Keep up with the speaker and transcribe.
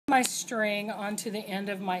My string onto the end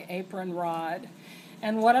of my apron rod,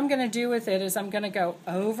 and what I'm going to do with it is I'm going to go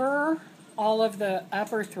over all of the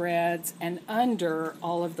upper threads and under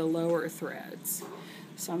all of the lower threads.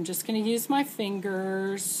 So I'm just going to use my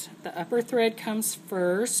fingers. The upper thread comes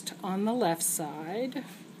first on the left side.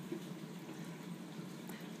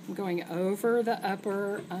 I'm going over the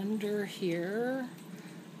upper, under here,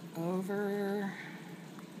 over,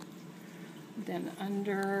 then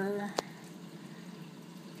under,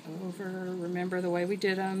 over. Remember the way we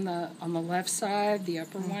did on the left side, the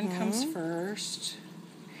upper one comes first.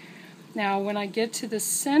 Now when I get to the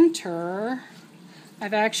center,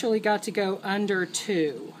 I've actually got to go under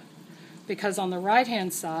 2, because on the right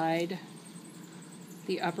hand side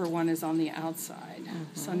the upper one is on the outside.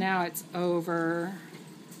 So now it's over,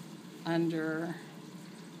 under,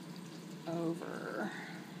 over,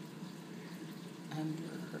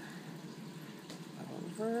 under,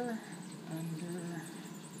 over, under.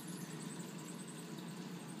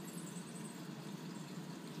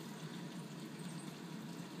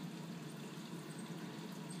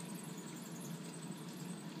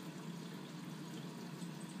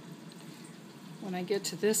 When I get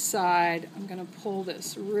to this side, I'm going to pull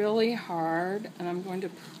this really hard, and I'm going to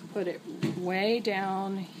put it way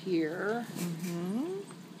down here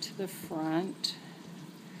to the front,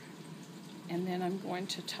 and then I'm going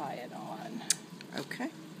to tie it on. Okay,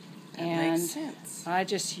 that and makes sense. I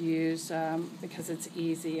just use, because it's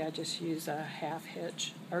easy, I just use a half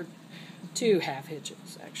hitch, or 2 half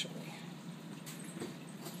hitches actually.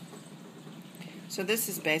 So this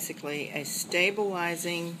is basically a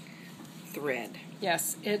stabilizing thread.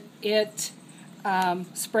 Yes, it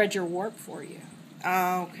spreads your warp for you.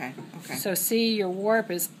 Oh, okay, okay. So see, your warp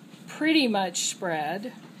is pretty much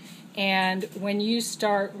spread, and when you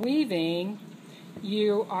start weaving,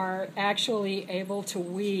 you are actually able to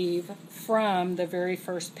weave from the very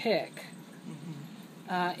first pick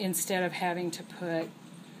instead of having to put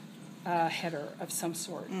a header of some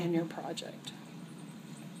sort in your project.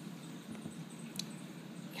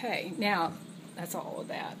 Okay, now that's all of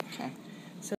that. Okay.